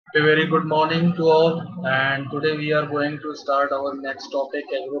A very good morning to all, and today we are going to start our next topic: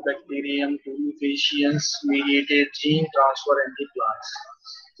 Agrobacterium tumefaciens mediated gene transfer in the plants.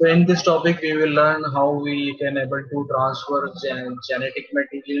 So, in this topic, we will learn how we can able to transfer genetic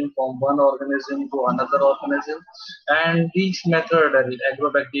material from one organism to another organism, and this method,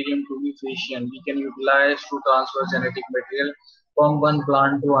 Agrobacterium tumefaciens, we can utilize to transfer genetic material from one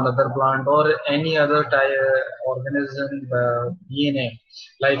plant to another plant or any other organism DNA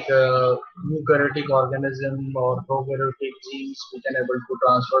like eukaryotic organism or prokaryotic genes we can able to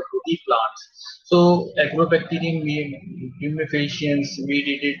transfer to the plants. So Agrobacterium tumefaciens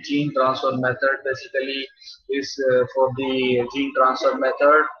mediated gene transfer method basically is for the gene transfer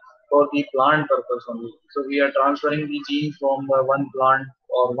method for the plant purpose only. So we are transferring the gene from one plant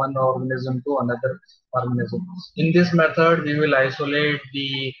or one organism to another organism. In this method, we will isolate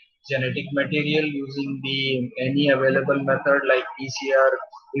the genetic material using the any available method like PCR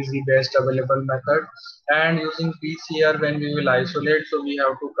is the best available method. And using PCR, when we will isolate, so we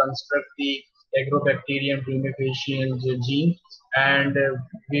have to construct the Agrobacterium tumefaciens gene, and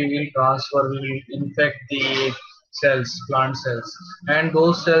we will transfer, we will infect the cells, plant cells, and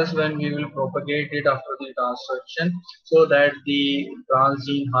those cells when we will propagate it after the transcription, so that the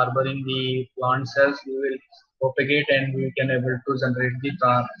transgene harboring the plant cells we will propagate and we can able to generate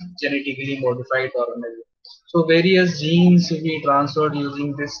the genetically modified organism. So various genes we transferred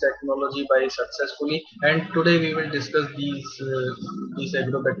using this technology by successfully, and today we will discuss these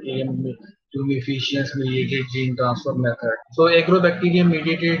Agrobacterium tumefaciens mediated gene transfer method. So Agrobacterium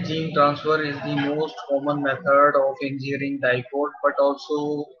mediated gene transfer is the most common method of engineering dicot, but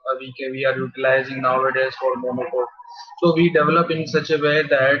also we are utilizing nowadays for monocot. So we develop in such a way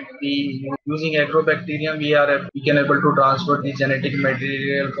that using Agrobacterium we can able to transfer the genetic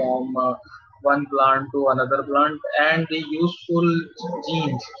material from one plant to another plant, and the useful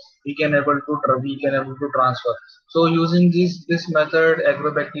genes we can able to transfer. So using this method,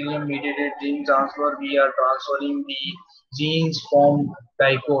 Agrobacterium mediated gene transfer, we are transferring the genes from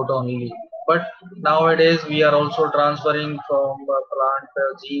dicot only. But nowadays we are also transferring from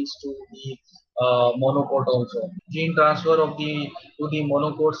plant genes to the monocot also. Gene transfer of the to the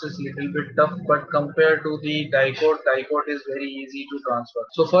monocots is little bit tough, but compared to the dicot is very easy to transfer.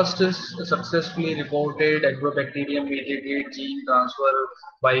 So first is successfully reported Agrobacterium mediated gene transfer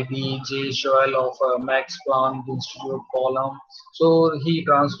by the J. Scholl of Max Planck Institute column. So he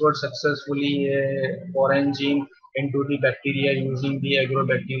transferred successfully a foreign gene into the bacteria using the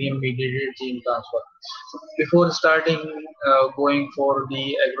Agrobacterium mediated gene transfer. Before starting going for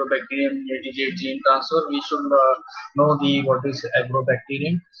the Agrobacterium mediated gene transfer, we should know the what is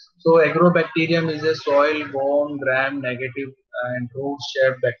Agrobacterium. So Agrobacterium is a soil-borne gram-negative and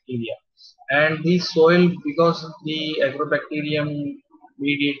root-shaped bacteria. And the soil, because the Agrobacterium,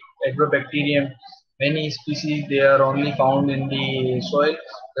 many species they are only found in the soil.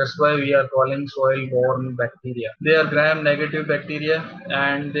 That's why we are calling soil-borne bacteria. They are gram-negative bacteria,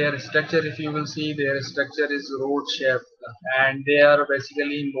 and their structure, if you will see, their structure is root-shaped, and they are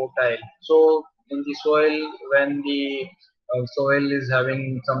basically motile. So in the soil, when the soil is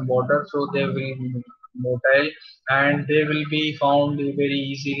having some water, so they will be motile, and they will be found very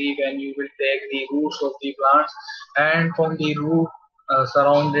easily when you will take the roots of the plants, and from the root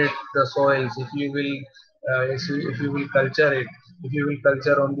surrounded the soils. If you will culture it, if you will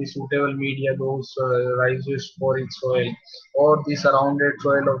culture on the suitable media those rhizomes for its soil or the surrounded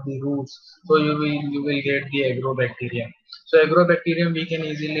soil of the roots, so you will get the agrobacterium. So agrobacterium we can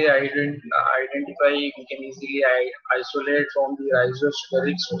easily identify, we can easily isolate from the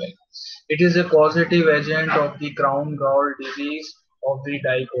rhizospheric soil. It is a causative agent of the crown gall disease of the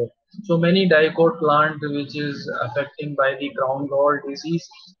dicot. So many dicot plant which is affecting by the crown gall disease,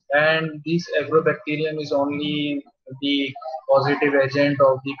 and this agrobacterium is only the positive agent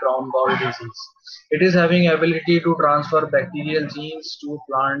of the crown gall disease. It is having ability to transfer bacterial genes to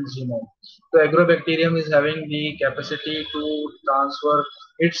plant genome. So agrobacterium is having the capacity to transfer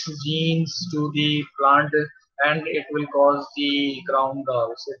its genes to the plant, and it will cause the crown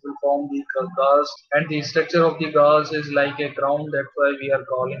galls. It will form the galls, and the structure of the galls is like a crown. That's why we are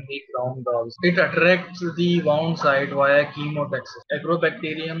calling the crown galls. It attracts the wound site via chemotaxis.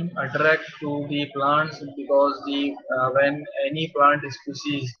 Agrobacterium attract to the plants because when any plant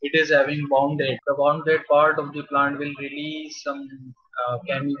species it is having wounded, the wounded part of the plant will release some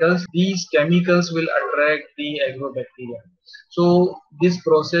chemicals. These chemicals will attract the agrobacterium. So this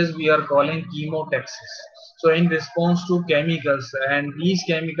process we are calling chemotaxis. So in response to chemicals, and these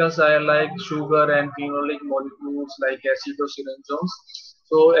chemicals are like sugar and phenolic molecules like acetylcyanones.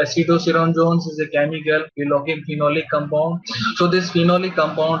 So acetosyronjones is a chemical blocking phenolic compound. So this phenolic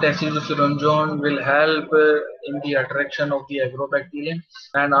compound acetosyronjone will help in the attraction of the agrobacterium,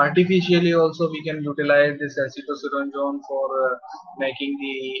 and artificially also we can utilize this acetosyronjone for making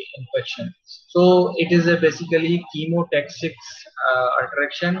the infection. So it is a basically chemotaxic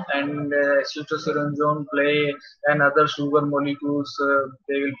attraction, and acetosyronjone play and other sugar molecules,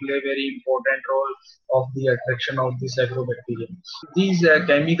 they will play very important role of the attraction of this agrobacterium. These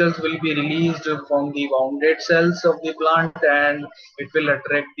chemicals will be released from the wounded cells of the plant, and it will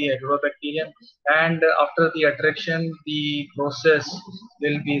attract the agrobacterium, and after the attraction the process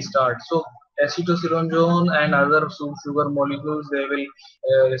will be start. So acetosyronjone and other sugar molecules, they will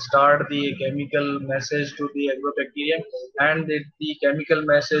start the chemical message to the agrobacterium, and the chemical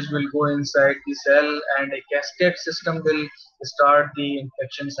message will go inside the cell, and a cascade system will start the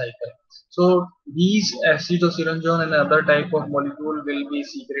infection cycle. So these acetosyronjone and other type of molecule will be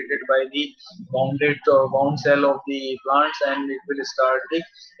secreted by the wound cell of the plants, and it will start the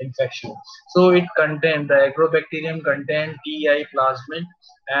infection. So the agrobacterium contain Ti plasmid,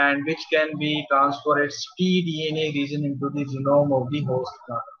 and which can be transfer its tDNA region into the genome of the host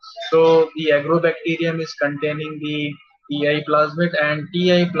plant. So the agrobacterium is containing the Ti plasmid, and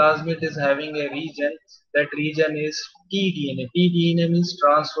Ti plasmid is having a region. That region is tDNA. tDNA means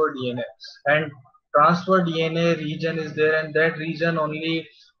transfer DNA, and transfer DNA region is there, and that region only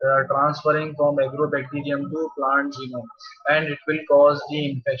transferring from agrobacterium to plant genome, and it will cause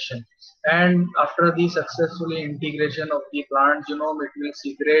the infection. And after the successful integration of the plant genome, it will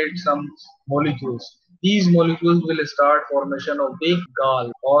secrete some molecules. These molecules will start formation of the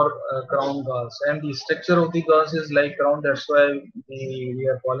gall or crown galls, and the structure of the galls is like crown. That's why we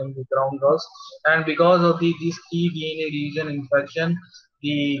are calling the crown galls. And because of this tDNA region infection,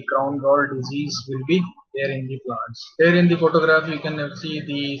 the crown gall disease will be there in the plants. Here in the photograph, you can see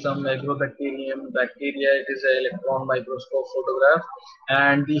the some agrobacterium bacteria. It is an electron microscope photograph,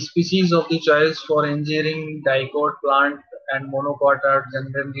 and the species of the choice for engineering dicot plant and monocot are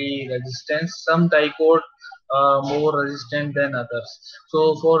generally resistant. Some dicot more resistant than others.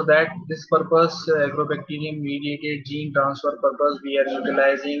 So for this purpose, agrobacterium mediated gene transfer purpose, we are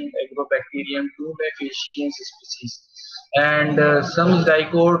utilizing agrobacterium tumefaciens species. And some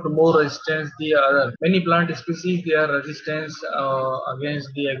dicot more resistant the other. Many plant species, they are resistant against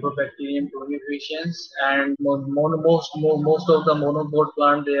the agrobacterium tumefaciens, and most of the monocot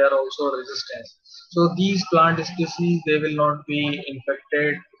plant, they are also resistant. So these plant species, they will not be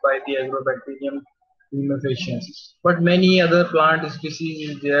infected by the agrobacterium tumefacient. But many other plant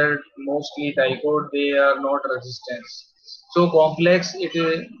species is there, mostly dicot, they are not resistant. So complex it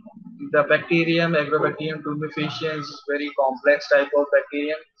is. The bacterium, Agrobacterium tumefaciens, is very complex type of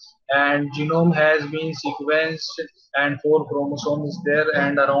bacterium, and genome has been sequenced, and 4 chromosomes is there,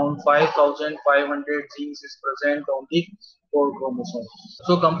 and around 5,500 genes is present on the 4 chromosomes.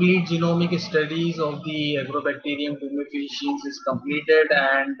 So complete genomic studies of the Agrobacterium tumefaciens is completed,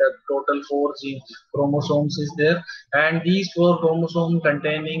 and total 4 chromosomes is there, and these 4 chromosomes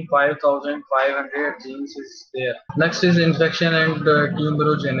containing 5,500 genes is there. Next is infection and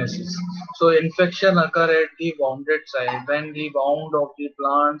tumorigenesis. So infection occur at the wounded site when the wound of the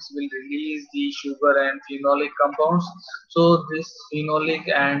plants will release the sugar and phenolic compounds. So this phenolic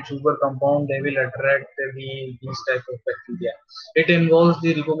and sugar compound, they will attract these type of bacteria. It involves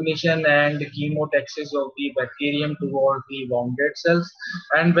the recognition and chemotaxis of the bacterium toward the wounded cells,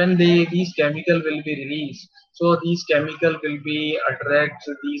 and when these chemical will be released, so these chemical will be attract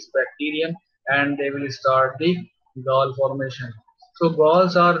these bacterium, and they will start the gall formation. So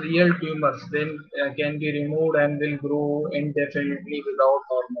galls are real tumors. They can be removed and will grow indefinitely without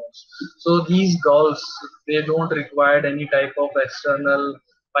hormones. So these galls, they don't require any type of external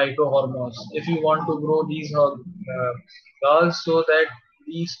phytohormones. If you want to grow these galls, so that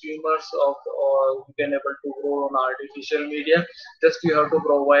these tumors of or you can able to grow on artificial media, just you have to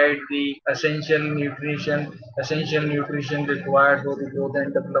provide the essential nutrition required for the growth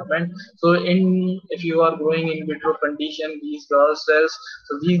and development. So in if you are growing in vitro condition, these gall cells,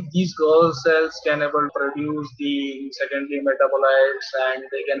 so these gall cells can able to produce the secondary metabolites, and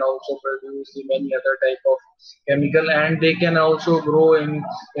they can also produce the many other type of chemical, and they can also grow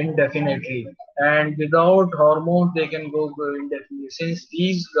indefinitely, and without hormones they can grow indefinitely, since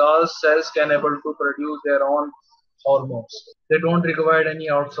these gall cells can able to produce their own hormones. They don't require any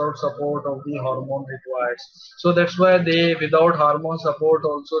outside support of the hormone required. So that's why they, without hormone support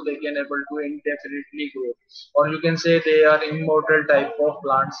also, they can able to indefinitely grow, or you can say they are immortal type of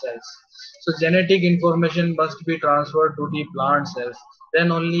plant cells. So genetic information must be transferred to the plant cells,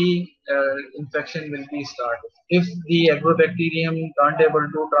 then only infection will be started. If the agrobacterium can't able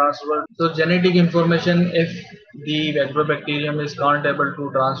to transfer, so genetic information, if the agrobacterium is can't able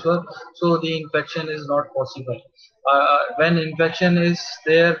to transfer, so the infection is not possible. When infection is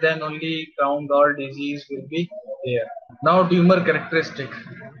there, then only crown gall disease will be there. Now tumor characteristic.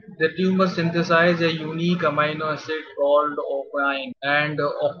 The tumor synthesize a unique amino acid called opine, and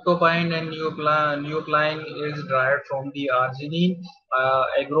octopine and nuclein is derived from the arginine.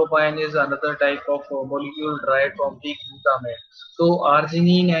 Agropine is another type of molecule derived from the glutamate. So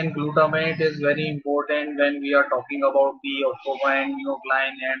arginine and glutamate is very important when we are talking about the octopine,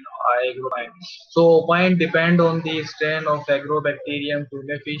 nuclein, and agropine. So opine depend on the strain of Agrobacterium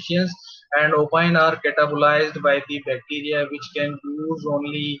tumefaciens, and opine are catabolized by the bacteria which can use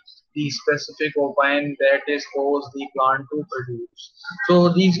only the specific opine that is caused the plant to produce. So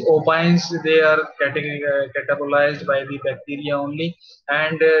these opines, they are catabolized by the bacteria only,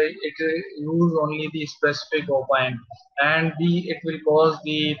 and it use only the specific opine, and it will cause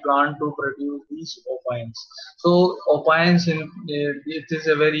the plant to produce these opines. So opines, it is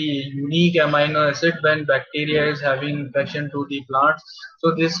a very unique amino acid when bacteria is having infection to the plants.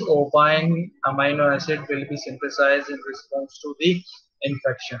 So this opine amino acid will be synthesized in response to the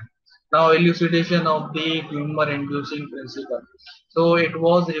infection. Now elucidation of the tumor inducing principle. So it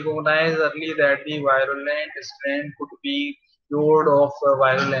was recognized early that the virulent strain could be cured of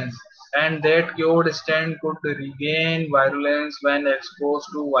virulence, and that cured strain could regain virulence when exposed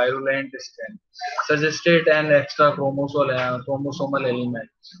to virulent strain, suggested an extra chromosomal element.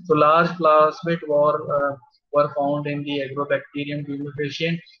 So large plasmid were found in the Agrobacterium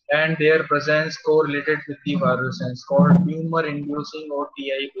tumefaciens, and their presence correlated with the virulence called tumor-inducing or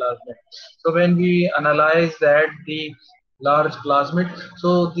TI plasmid. So when we analyze that the large plasmid,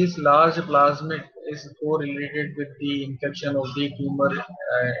 so this large plasmid is correlated with the infection of the tumor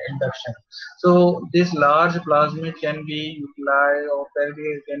induction. So this large plasmid can be utilized, or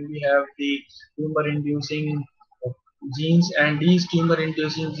can we have the tumor inducing genes, and these tumor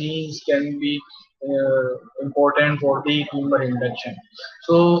inducing genes can be important for the tumor induction.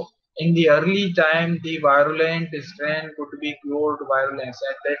 So in the early time, the virulent strain could be cured virulence,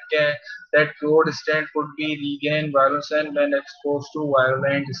 and that cured strain could be regained virulence when exposed to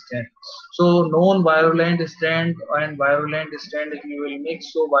virulent strain. So non-virulent strain and virulent strain, if you will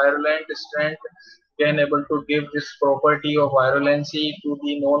mix, so virulent strain can able to give this property of virulency to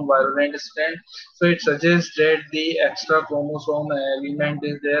the non-virulent strain. So it suggests that the extra chromosome element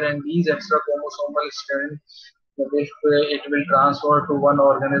is there, and these extra chromosomal strain, if it will transfer to one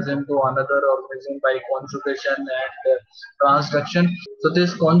organism to another organism by conjugation and transduction. So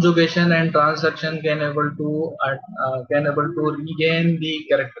this conjugation and transduction can able to regain the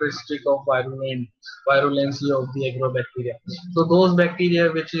characteristic of virulency of the agrobacteria. So those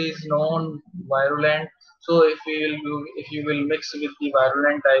bacteria which is non-virulent, so if you will mix with the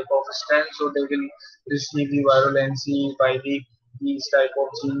virulent type of strain, so they will receive the virulency by these type of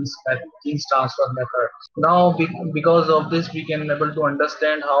genes transfer method. Now because of this, we can able to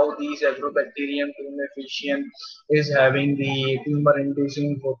understand how these Agrobacterium tumefaciens is having the tumor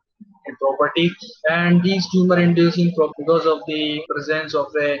inducing property, and these tumor inducing because of the presence of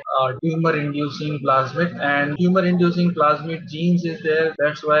a tumor inducing plasmid, and tumor inducing plasmid genes is there.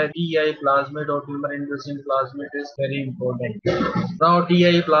 That's why TI plasmid or tumor inducing plasmid is very important. Now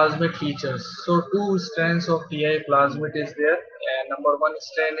TI plasmid features. So two strands of TI plasmid is there. Number one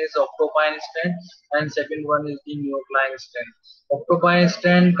strain is octopine strain, and second one is the nuclein strain. Octopine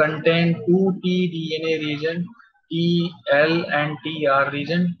strain contain two tDNA region, TL and TR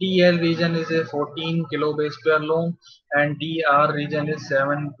region. TL region is a 14 kilobase per long, and TR region is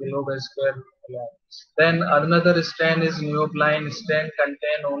 7 kilobase per long. Then another strain is nuclein strain,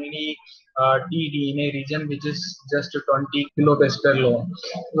 contain only tDNA region, which is just 20 kilobase per long.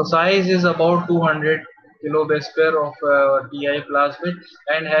 The size is about 200 kilobase pair of TI plasmid,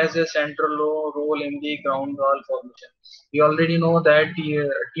 and has a central role in the ground wall formation. We already know that the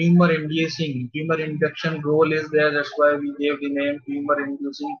tumor induction role is there. That's why we gave the name tumor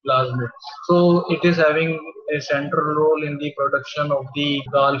inducing plasmid. So it is having a central role in the production of the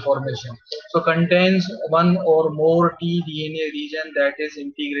gall formation. So contains one or more tDNA region that is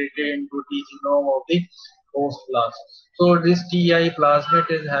integrated into the genome of the host plasmid. So this TI plasmid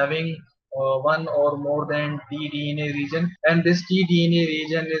is having one or more than tDNA region, and this tDNA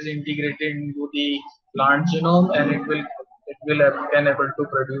region is integrated into the plant genome, and it can able to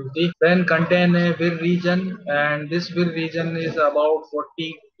produce the then contain a Vir region, and this Vir region is about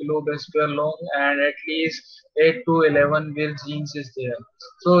 40 kilobase per long, and at least 8 to 11 Vir genes is there.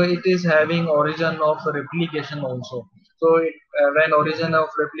 So it is having origin of replication also. So when origin of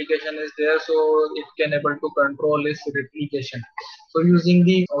replication is there, so it can able to control its replication. So using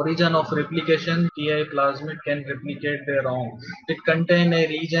the origin of replication, TI plasmid can replicate their own. It contain a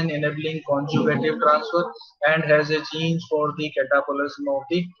region enabling conjugative transfer and has a genes for the catabolism of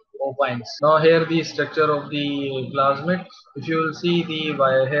the opines. Now here the structure of the plasmid. If you will see the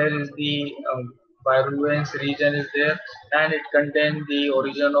here is the virulence region is there, and it contains the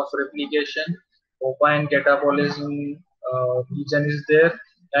origin of replication. Opine catabolism region is there,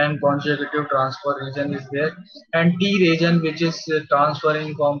 and conjugative transfer region is there, and T region, which is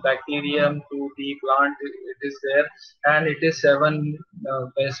transferring from bacterium to the plant, it is there, and it is 7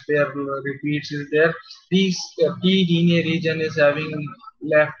 base pair repeats is there. This tDNA region is having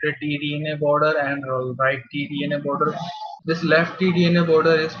left tDNA border and right tDNA border. This left tDNA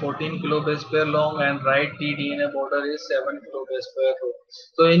border is 14 kilobase per long, and right tDNA border is 7 kilobase per long.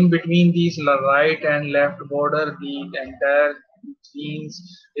 So in between these right and left border, the entire genes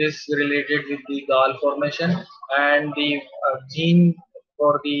is related with the gall formation, and the gene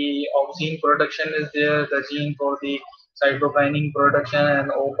for the auxin production is there, the gene for the cytokinin production,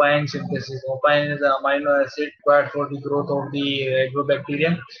 and opine synthesis. Opine is the amino acid required for the growth of the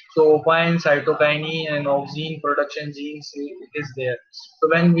agrobacterium. So opine, cytokinin, and auxin production genes it is there. So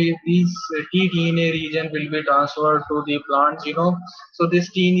when these tDNA region will be transferred to the plants, so this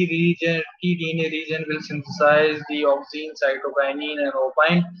tDNA region will synthesize the auxin, cytokinin, and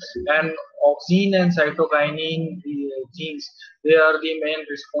opine, and auxin and cytokinin genes, they are the main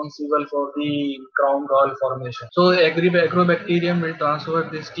responsible for the crown gall formation. So agrobacterium will transfer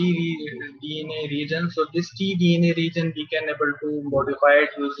this tDNA region. So this tDNA region we can able to modify it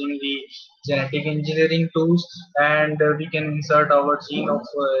using the genetic engineering tools, and we can insert our gene of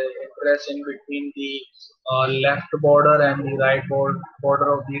interest in between the left border and the right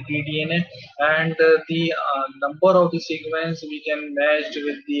border of the tDNA, and the number of the sequence we can match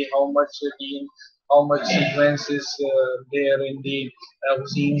with the how much sequence is there in the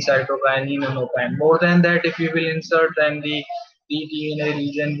auxin, cytokinin, and opine. More than that, if you will insert, then the tDNA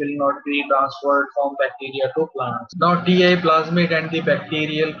region will not be transferred from bacteria to plants. Now, TI plasmid and the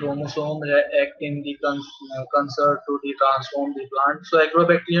bacterial chromosome act in the concert to the transform the plant. So,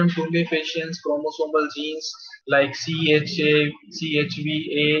 Agrobacterium tumefaciens chromosomal genes like CHA,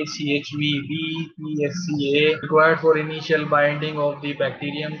 CHVA, CHVB, PSCA required for initial binding of the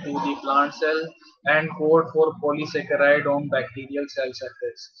bacterium to the plant cell and code for polysaccharide on bacterial cell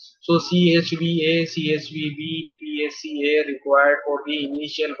surface. So CHVA, CHVB, PSCA required for the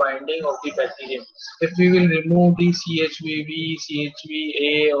initial binding of the bacterium. If we will remove the CHVB,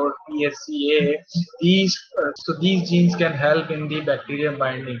 CHVA, or PSCA, these genes can help in the bacterium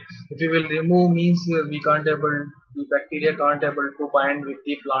binding. If we will remove, means the bacteria can't able to bind with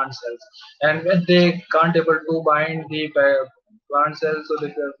the plant cells, and when they can't able to bind the plant cells, so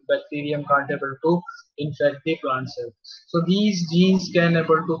the bacterium can't able to infect the plant cell. So these genes can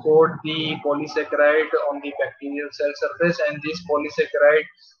able to coat the polysaccharide on the bacterial cell surface, and this polysaccharide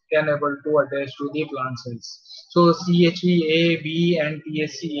can able to attach to the plant cells. So CHVA, B, and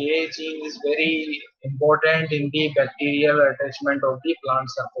PSCA gene is very important in the bacterial attachment of the plant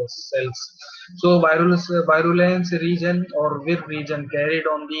surface cells. So virulence region or Vir region carried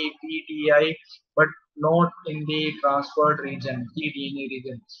on the PTI, but not in the transferred region, tDNA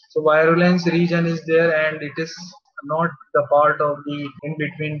region. So virulence region is there, and it is not the part of the in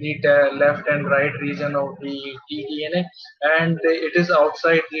between the left and right region of the tDNA, and it is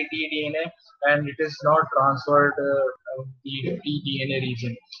outside the tDNA, and it is not transferred the tDNA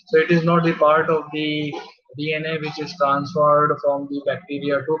region. So it is not the part of the DNA which is transferred from the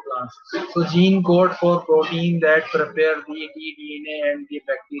bacteria to plants. So gene code for protein that prepare the tDNA and the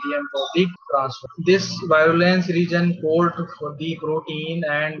bacterium for the transfer. This virulence region code for the protein,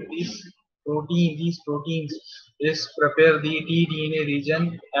 and these proteins is prepare the tDNA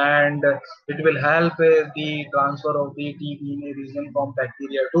region, and it will help the transfer of the tDNA region from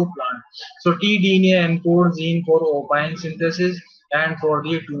bacteria to plant. So tDNA encodes gene for opine synthesis and for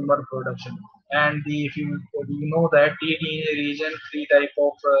the tumor production. And if you know that tDNA region, three type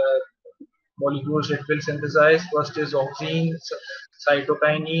of molecules it will synthesize. First is auxin,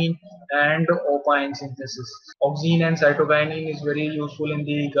 cytokinin, and opine synthesis. Auxin and cytokinin is very useful in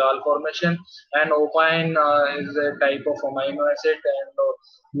the gall formation, and opine is a type of amino acid and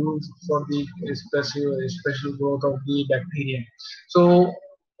used for the special growth of the bacterium. So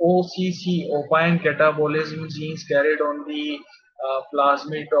OCC, opine catabolism genes carried on the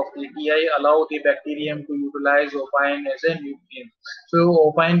plasmid of the TI allow the bacterium to utilize opine as a nutrient. So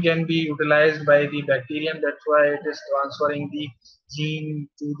opine can be utilized by the bacterium. That's why it is transferring the gene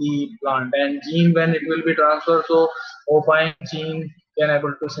to the plant. And gene, when it will be transferred, so opine gene can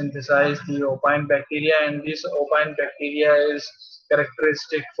able to synthesize the opine bacteria, and this opine bacteria is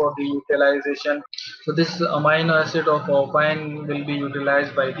characteristic for the utilization. So this amino acid of opine will be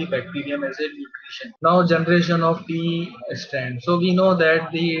utilized by the bacterium as a nutrition. Now generation of T strand. So we know that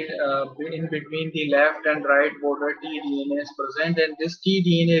the in between the left and right border tDNA is present, and this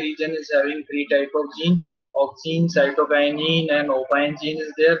tDNA region is having three type of gene. Auxine, cytokinin, and opine gene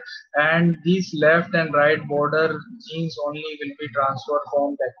is there, and these left and right border genes only will be transferred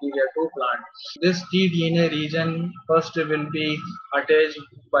from bacteria to plant. This tDNA region first will be attached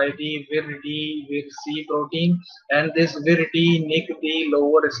by the Vir-D, Vir-C protein, and this Vir-D nick the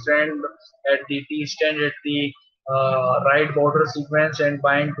lower strand at the T strand at the right border sequence and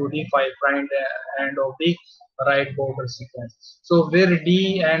bind to the 5' end of the right border sequence. So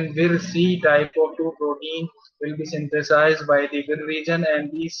Vir-D and Vir-C type of two protein will be synthesized by the Vir region,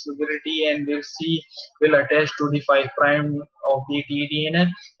 and these Vir-D and Vir-C will attach to the 5' of the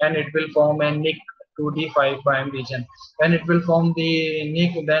tDNA, and it will form a nick to the 5' region. When it will form the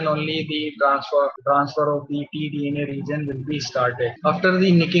nick, then only the transfer of the tDNA region will be started. After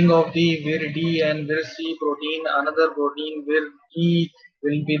the nicking of the Vir-D and Vir-C protein, another protein Vir-E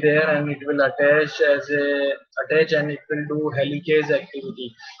will be there, and it will attach and it will do helicase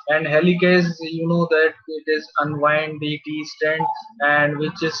activity. And helicase, you know that it is unwind the T strand, and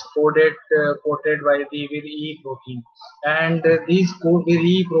which is coated by the Vir-E protein, and this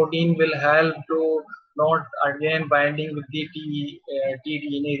Vir-E protein will help to not again binding with the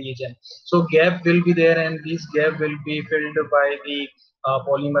tDNA region. So gap will be there, and this gap will be filled by the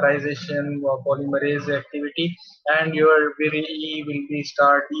polymerization or polymerase activity, and your Vir-E will be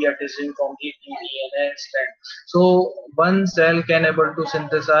start deattaching from the tDNA strand. So one cell can able to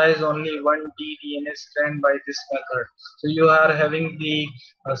synthesize only one tDNA strand by this method. So you are having the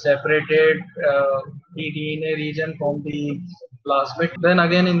separated tDNA region from the plasmid. Then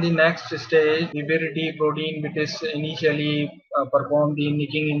again in the next stage, the Vir-D protein, which is initially perform the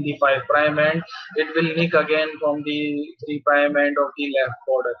nicking in the 5' end, it will nick again from the 3' end of the left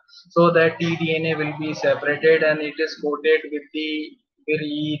border. So that tDNA will be separated, and it is coated with the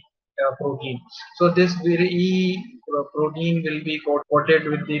Vir-E protein. So this Vir-E protein will be coated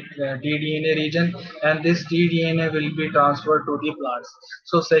with the tDNA region, and this tDNA will be transferred to the plants.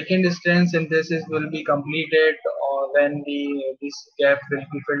 So second strand synthesis will be completed when this gap will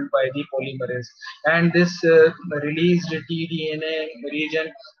be filled by the polymerase, and this released tDNA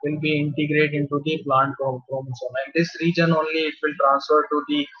region will be integrated into the plant chromosome, and this region only it will transfer to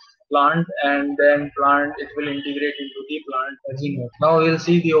the plant, and then plant it will integrate into the plant as you know. Now we'll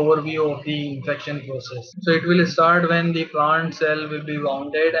see the overview of the infection process. So it will start when the plant cell will be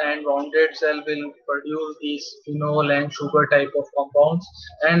wounded, and wounded cell will produce these phenol and sugar type of compounds,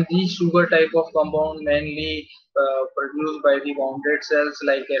 and these sugar type of compound mainly produced by the wounded cells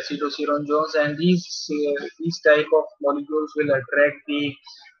like acetylcysterones, and these type of molecules will attract the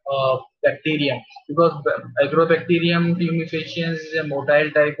bacterium, because Agrobacterium tumefaciens is a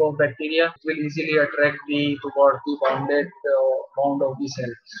motile type of bacteria. It will easily attract toward the bound of the cell.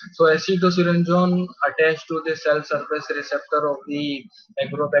 So acetylcysterones attached to the cell surface receptor of the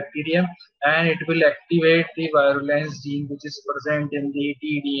Agrobacterium, and it will activate the virulence gene which is present in the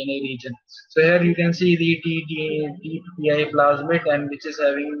tDNA region. So here you can see the TI plasmid, and which is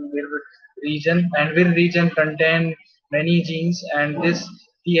having Vir region, and Vir region contain many genes, and this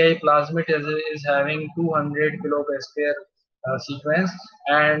TI plasmid is having 200 kilobase pair sequence,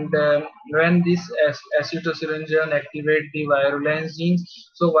 and when this acetylcysterones activate the virulence genes,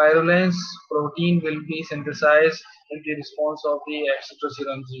 so virulence protein will be synthesized in the response of the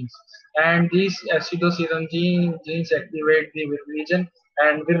acetylcysterones genes, and these acetylcysterones genes activate the Vir region,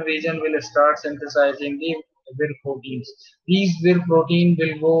 and Vir region will start synthesizing the Vir proteins. These Vir protein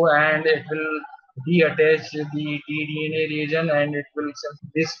will go and it will deattach the tDNA region, and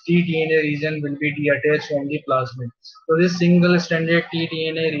this tDNA region will be deattached from the plasmid. So this single stranded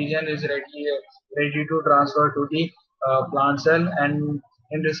tDNA region is ready to transfer to the plant cell, and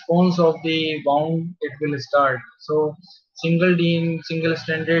in response of the wound it will start. So single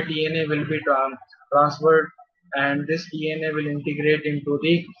stranded DNA will be transferred, and this DNA will integrate into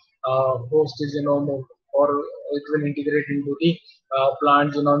the host genome, or it will integrate into the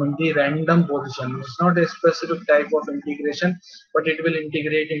plant genome in the random position. It's not a specific type of integration, but it will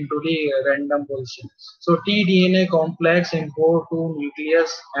integrate into the random position. So tDNA complex import to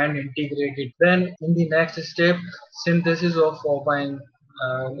nucleus and integrate it. Then in the next step, synthesis of opine.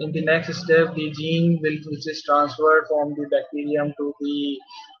 In the next step, the gene will which is transferred from the bacterium to the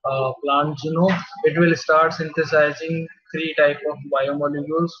plant genome. It will start synthesizing three type of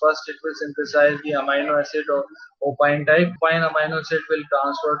biomolecules. First, it will synthesize the amino acid or opine type. Opine amino acid will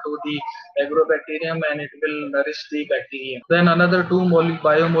transfer to the agrobacterium and it will nourish the bacterium. Then another two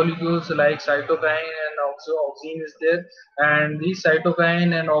biomolecules like cytokine and auxine is there, and these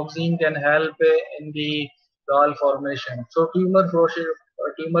cytokine and auxine can help in the gall formation. So tumor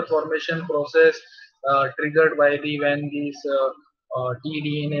formation process triggered by the when these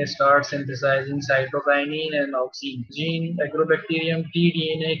tDNA starts synthesizing cytokinin and auxine. Gene agrobacterium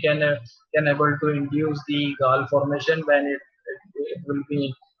tDNA can able to induce the gall formation when it will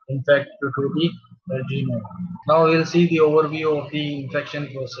be infected to the genome. Now we'll see the overview of the infection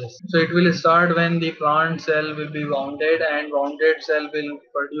process. So it will start when the plant cell will be wounded, and wounded cell will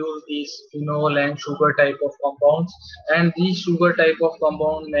produce these phenol and sugar type of compounds, and these sugar type of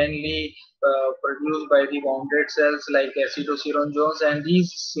compound mainly produced by the wounded cells like acetylcysterones, and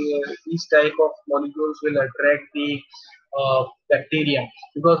these type of molecules will attract the bacterium,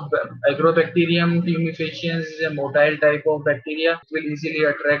 because agrobacterium tumefaciens is a motile type of bacteria. It will easily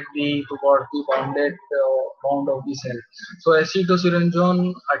attract the toward the bound of the cell. So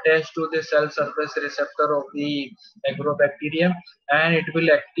acetylcysterones attach to the cell surface receptor of the agrobacterium, and it will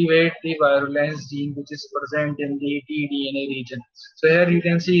activate the virulence gene which is present in the tDNA region. So here you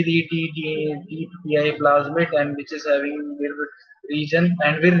can see the TI plasmid, and which is having Vir region,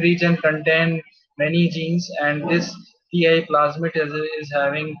 and Vir region contain many genes, and this TI plasmid is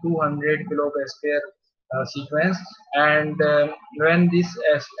having 200 kilopascal sequence, and when this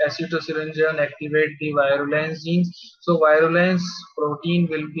acetylcysterogen activate the virulence genes, so virulence protein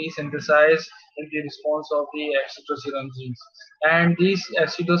will be synthesized in the response of the acetylcysterogen genes, and these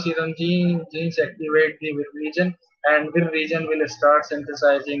acetylcysterogen genes activate the Vir region, and Vir region will start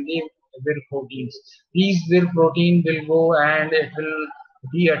synthesizing the Vir proteins. These Vir protein will go and it will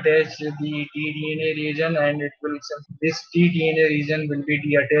deattach the tDNA region, and it will this tDNA region will be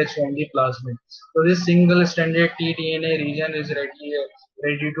deattached from the plasmid. So this single stranded tDNA region is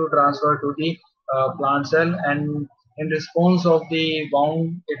ready to transfer to the plant cell, and in response of the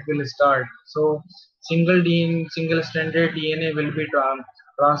wound it will start. So single stranded DNA will be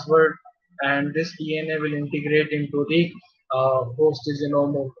transferred, and this DNA will integrate into the host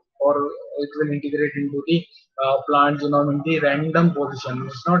genome, or it will integrate into the plant genome in the random position.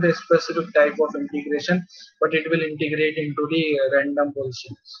 It's not a specific type of integration, but it will integrate into the random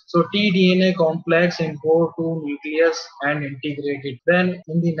position. So tDNA complex import to nucleus and integrate it. Then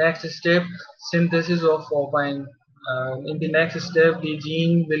in the next step, synthesis of opine. In the next step, the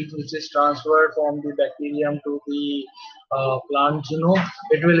gene which is transferred from the bacterium to the plant genome.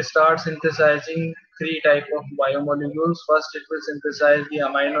 It will start synthesizing three type of biomolecules. First, it will synthesize the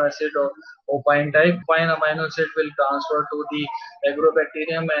amino acid or opine type. Opine amino acid will transfer to the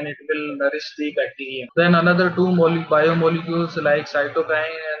agrobacterium and it will nourish the bacterium. Then another two biomolecules like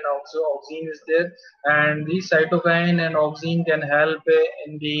cytokine and auxine is there, and these cytokine and auxine can help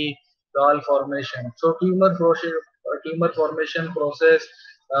in the gall formation. So tumor formation process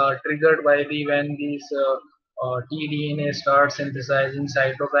triggered by the when these tDNA starts synthesizing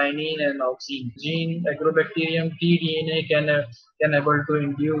cytokinin and auxine. Gene agrobacterium tDNA can able to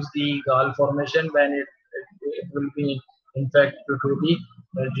induce the gall formation when it will be infected to the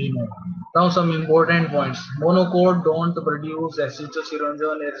genome. Now some important points. Monocot don't produce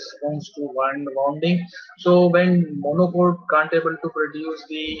acetylcysterogen in response to wounding. So when monocot can't able to produce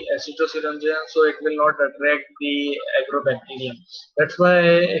the acetylcysterogen, so it will not attract the agrobacterium. That's why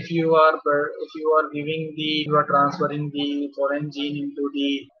if you are transferring the foreign gene into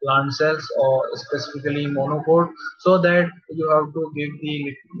the plant cells, or specifically monocot, so that you have to give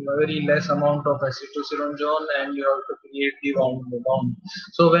the very less amount of acetylcysterogen and you have to create the wound.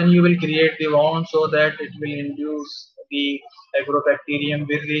 So when you will create the wound, so that it will induce the agrobacterium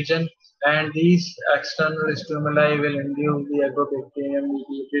Vir region, and these external stimuli will induce the agrobacterium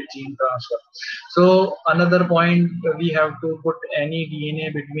mediated gene transfer. So another point, we have to put any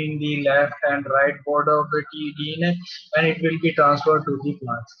DNA between the left and right border of the DNA, and it will be transferred to the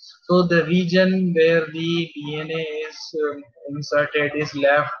plants. So the region where the DNA is inserted is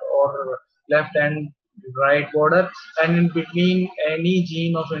left and right border, and in between any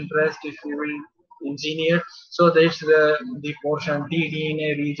gene of interest, if you will engineered. So that's the portion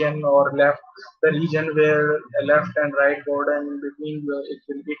tDNA region or left, the region where left and right border and in between it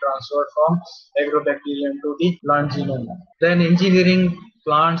will be transferred from agrobacterium to the plant genome. Then engineering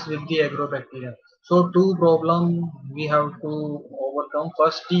plants with the agrobacterium. So two problem we have to overcome.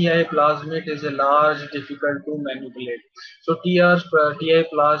 First, TI plasmid is a large, difficult to manipulate. So TI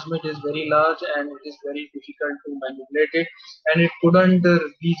plasmid is very large and it is very difficult to manipulate it, and it couldn't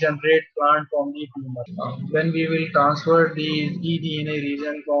regenerate plant from the tumor. When we will transfer the eDNA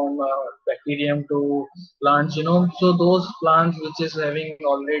region from bacterium to plant genome, so those plants which is having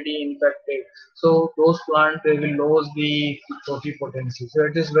already infected, so those plants they will lose the totipotency. So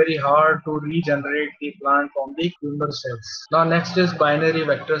it is very hard to regenerate the plant from the tumor cells. Now next is binary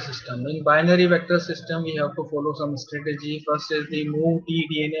vector system. In binary vector system we have to follow some strategy. First is the move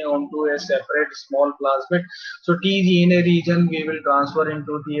tDNA onto a separate small plasmid. So tDNA region we will transfer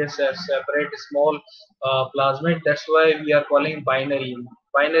into the separate small plasmid. That's why we are calling binary.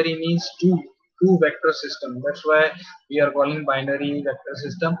 Binary means two vector system. That's why we are calling binary vector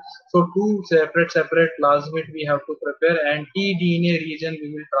system. So two separate plasmid we have to prepare, and tDNA region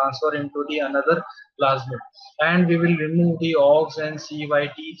we will transfer into the another plasmid, and we will remove the OX and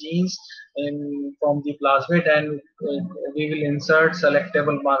CYT genes from the plasmid, and we will insert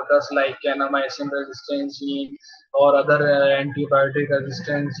selectable markers like kanamycin resistance gene or other antibiotic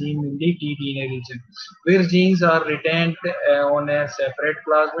resistance gene in the tDNA region. These genes are retained on a separate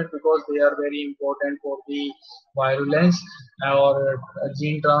plasmid because they are very important for the virulence or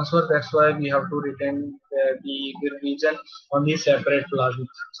gene transfer. That's why we have to retain the region on the separate plasmid.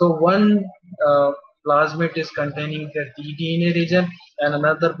 So one plasmid is containing the tDNA region and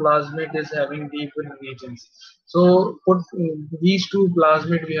another plasmid is having the fill regions. So put these two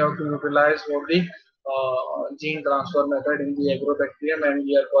plasmid we have to utilize for the gene transfer method in the agrobacterium, and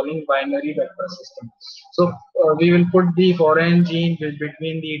we are calling binary vector system. So we will put the foreign gene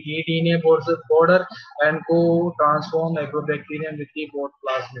between the tDNA border and go transform agrobacterium with the both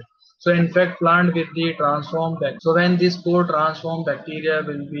plasmid. So infect plant with the transformed bacteria. So when this co-transformed bacteria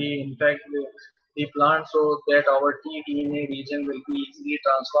will be infect the plant, so that our tDNA region will be easily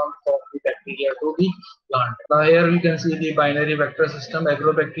transformed from the bacteria to the plant. Now here we can see the binary vector system.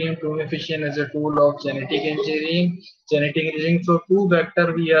 Agrobacterium tumefission is a tool of genetic engineering. So two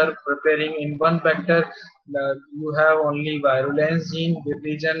vector we are preparing. In one vector you have only virulence gene,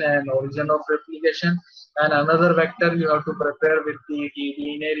 region and origin of replication, and another vector you have to prepare with the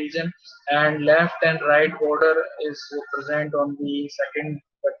tDNA region, and left and right border is present on the second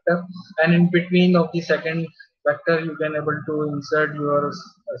vector, and in between of the second vector you can able to insert your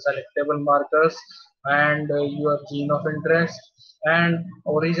selectable markers and your gene of interest, and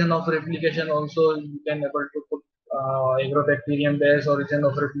origin of replication also you can able to put agrobacterium based origin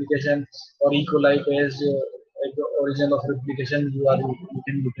of replication or E. coli based origin of replication you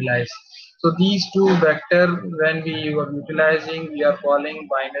can utilize. So these two vector when we are utilizing, we are calling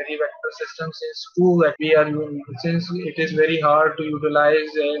binary vector systems. Since since it is very hard to utilize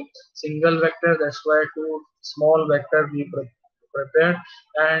a single vector, that's why two small vector we prepared,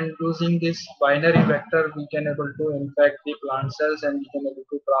 and using this binary vector we can able to infect the plant cells and we can able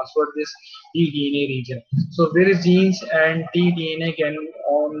to transfer this tDNA region. So various genes and tDNA can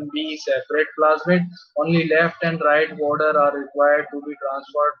on the separate plasmid. Only left and right border are required to be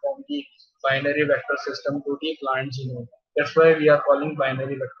transferred from the binary vector system to the plant genome. That's why we are calling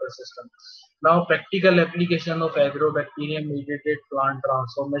binary vector system. Now practical application of agrobacterium mediated plant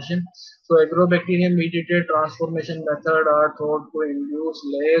transformation. So agrobacterium mediated transformation method are thought to induce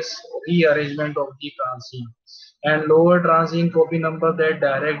less rearrangement of the transgene and lower transgene copy number. That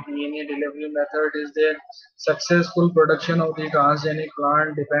direct DNA delivery method is the successful production of the transgenic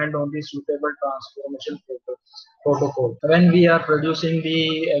plant depend on the suitable transformation protocol. When we are producing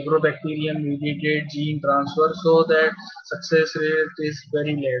the agrobacterium mediated gene transfer, so that success rate is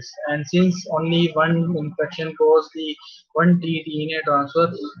very less, and since only one infection cause the one tDNA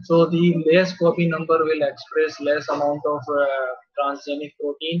transfer, so the less copy number will express less amount of transgenic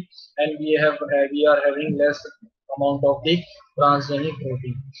protein, and we are having less amount of the transgenic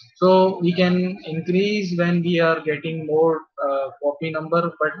protein. So we can increase when we are getting more copy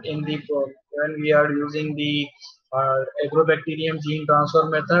number, but in the when we are using the agrobacterium gene transfer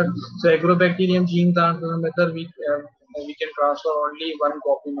method. So agrobacterium gene transfer method we can transfer only one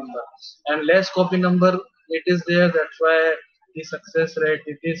copy number, and less copy number it is there. That's why the success rate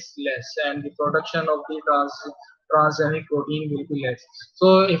it is less, and the production of the transgenic protein will be less.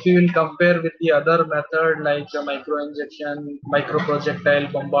 So if you will compare with the other method like microinjection,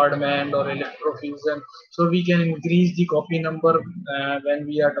 microprojectile bombardment or electrofusion, so we can increase the copy number when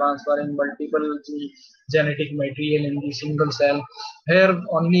we are transferring multiple genetic material in the single cell. Here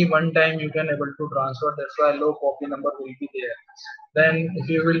only one time you can able to transfer, that's why low copy number will be there. Then if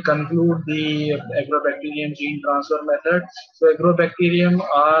you will conclude the agrobacterium gene transfer method, so agrobacterium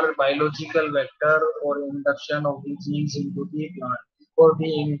are biological vector for induction of the genes into the plant, for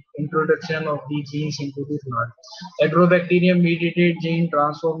the introduction of the genes into the plant. Agrobacterium mediated gene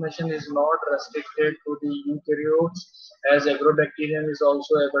transformation is not restricted to the eukaryotes, as agrobacterium is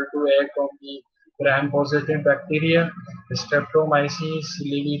also able to act on the gram-positive bacteria, Streptomyces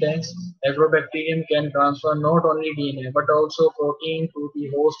lividans. Agrobacterium can transfer not only DNA but also protein to the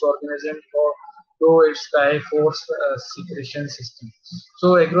host organism through its Triforce secretion system.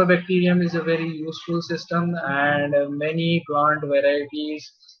 So agrobacterium is a very useful system, and many plant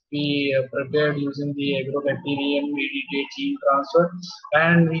varieties we prepared using the agrobacterium mediated gene transfer,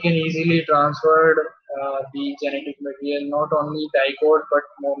 and we can easily transfer the genetic material, not only dicot but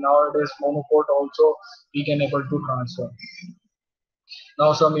nowadays monocot also we can able to transfer.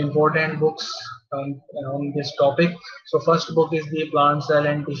 Now some important books on this topic. So first book is the Plant Cell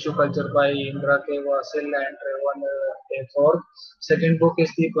and Tissue Culture by Indra K. Vasil and Revan A. Thorpe. Second book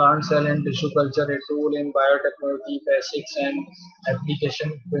is the Plant Cell and Tissue Culture, a tool in biotechnology, basics and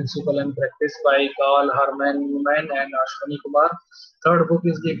application, principle and practice by Carl Herman Newman and Ashwani Kumar. Third book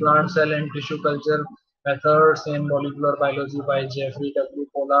is the Plant Cell and Tissue Culture, Methods in Molecular Biology by Jeffrey W.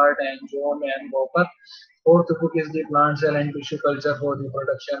 Pollard and John N. Walker. Fourth book is the Plant Cell and Tissue Culture for the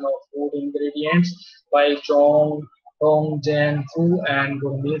Production of Food Ingredients by Tong Jen Fu and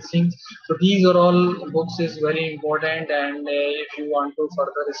Gurmeet Singh. So these are all books is very important, and if you want to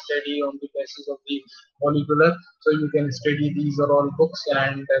further study on the basis of the molecular, so you can study these are all books,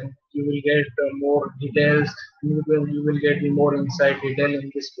 and you will get more details. You will get the more insight detail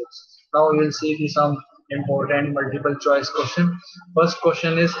in these books. Now we will see some important multiple choice question. First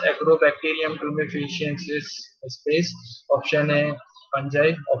question is Agrobacterium tumefaciensis space. Option A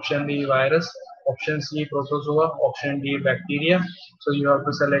fungi, option B virus, option C protozoa, option D bacteria. So you have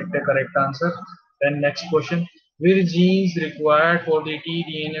to select the correct answer. Then next question, which genes required for the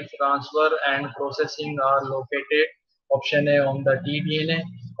tDNA transfer and processing are located? Option A on the tDNA,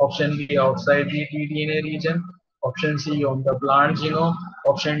 option B outside the tDNA region, option C on the plant genome,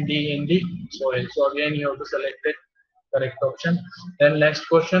 option D in the soil. So again you have to select the correct option. Then next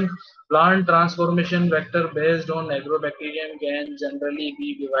question, plant transformation vector based on agrobacterium can generally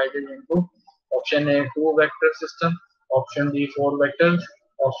be divided into option A 2 vector system, option B 4 vectors,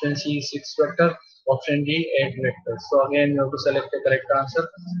 option C 6 vector, option D 8 vectors. So again you have to select the correct answer.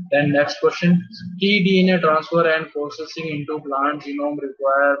 Then next question, tDNA transfer and processing into plant genome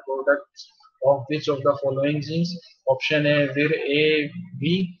require products of which of the following genes? Option A VIR A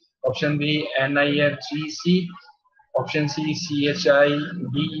B, option B NIRGC, option C CHIDE,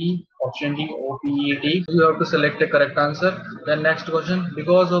 option D OPED. You have to select the correct answer. Then next question,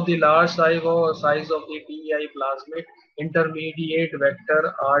 because of the large size of the TI plasmid, intermediate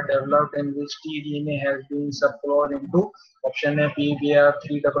vector are developed in which tDNA has been subcloned into option A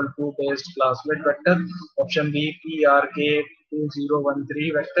PBR322 based plasmid vector, option B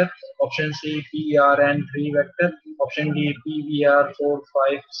PRK2013 vector, option C PRN3 vector, option D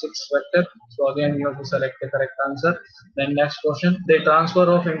PBR456 vector. So again you have to select the correct answer. Then next question, the transfer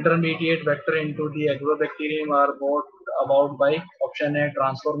of intermediate vector into the agrobacterium are brought about by option A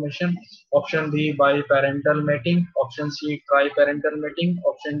transformation, option B by parental mating, option C triparental mating,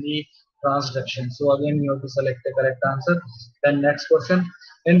 option D transduction. So again you have to select the correct answer. Then next question,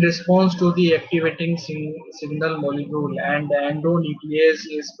 in response to the activating signal molecule and the endonuclease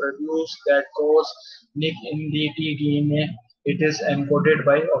is produced that cause nick in the tDNA, it is encoded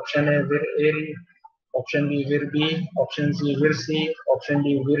by option A vir A, option B vir B, option C vir C, option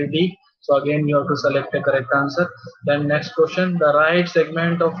D vir D. So again you have to select the correct answer. Then next question, the right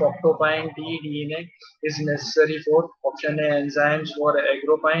segment of octopine tDNA is necessary for option A enzymes for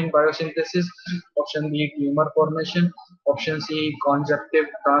agropine biosynthesis, option B tumor formation, option C conjunctive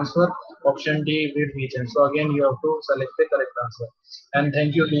transfer, option D vir region. So again you have to select the correct answer. And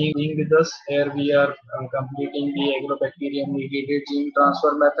thank you being with us. Here we are completing the agrobacterium mediated gene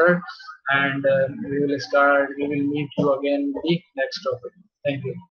transfer method, and we will meet you again in the next topic. Thank you.